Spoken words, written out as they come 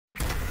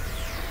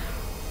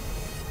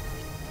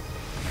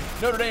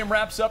Notre Dame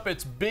wraps up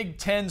its Big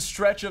Ten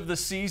stretch of the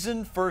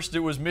season. First it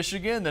was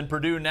Michigan, then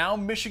Purdue, now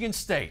Michigan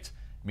State.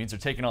 It means they're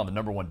taking on the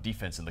 #1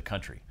 defense in the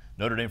country.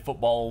 Notre Dame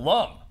football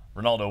alum,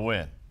 Renaldo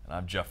Wynn. And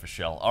I'm Jeff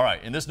Fischel. All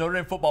right, in this Notre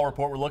Dame football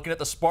report, we're looking at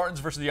the Spartans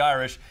versus the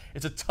Irish.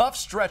 It's a tough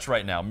stretch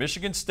right now.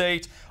 Michigan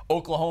State,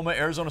 Oklahoma,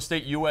 Arizona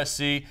State,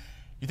 USC.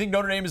 You think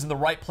Notre Dame is in the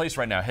right place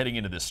right now heading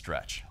into this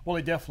stretch? Well,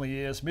 it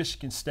definitely is.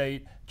 Michigan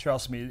State,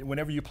 trust me,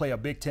 whenever you play a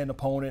Big Ten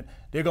opponent,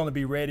 they're going to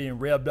be ready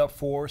and revved up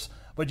for us.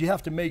 But you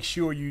have to make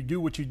sure you do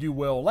what you do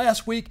well.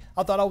 Last week,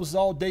 I thought I was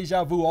all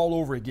deja vu all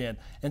over again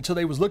until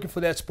they was looking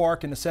for that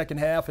spark in the second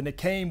half, and it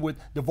came with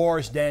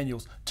DaVaris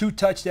Daniels. 2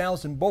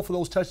 touchdowns, and both of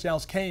those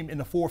touchdowns came in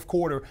the fourth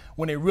quarter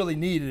when they really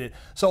needed it.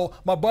 So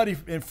my buddy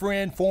and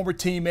friend, former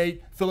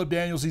teammate, Philip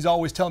Daniels, he's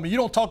always telling me, you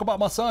don't talk about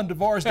my son,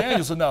 DaVaris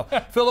Daniels,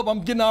 enough. Philip,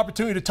 I'm getting an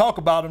opportunity to talk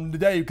about him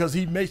today because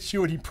he made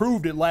sure he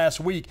proved it last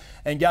week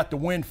and got the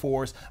win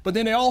for us. But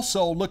then they're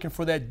also looking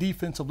for that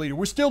defensive leader.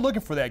 We're still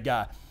looking for that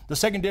guy. The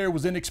secondary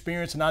was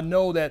inexperienced, and I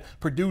know that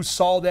Purdue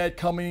saw that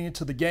coming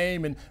into the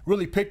game and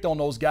really picked on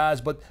those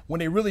guys. But when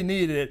they really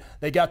needed it,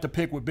 they got to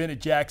pick with Bennett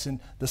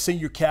Jackson, the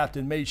senior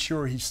captain, made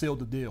sure he sealed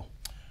the deal.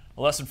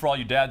 A lesson for all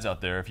you dads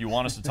out there: if you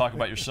want us to talk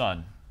about your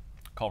son,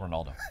 call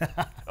Renaldo.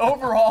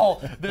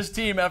 Overall, this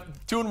team,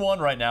 2-1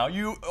 right now.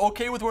 You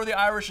okay with where the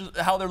Irish,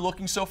 how they're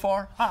looking so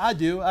far? I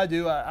do.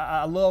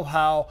 I love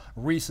how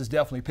Reese has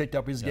definitely picked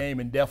up his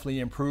game and definitely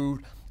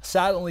improved.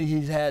 Silently,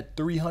 he's had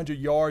 300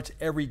 yards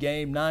every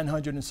game,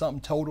 900 and something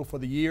total for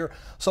the year.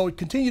 So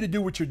continue to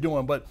do what you're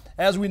doing. But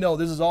as we know,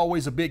 this is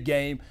always a big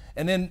game.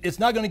 And then it's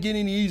not going to get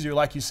any easier,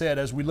 like you said,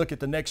 as we look at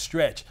the next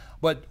stretch.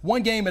 But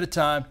one game at a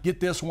time, get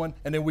this one,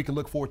 and then we can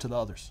look forward to the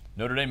others.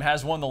 Notre Dame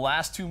has won the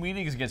last 2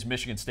 meetings against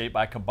Michigan State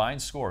by a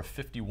combined score of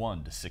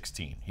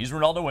 51-16. He's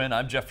Renaldo Wynn.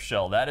 I'm Jeff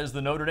Fischel. That is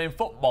the Notre Dame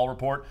Football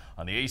Report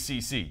on the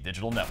ACC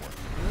Digital Network.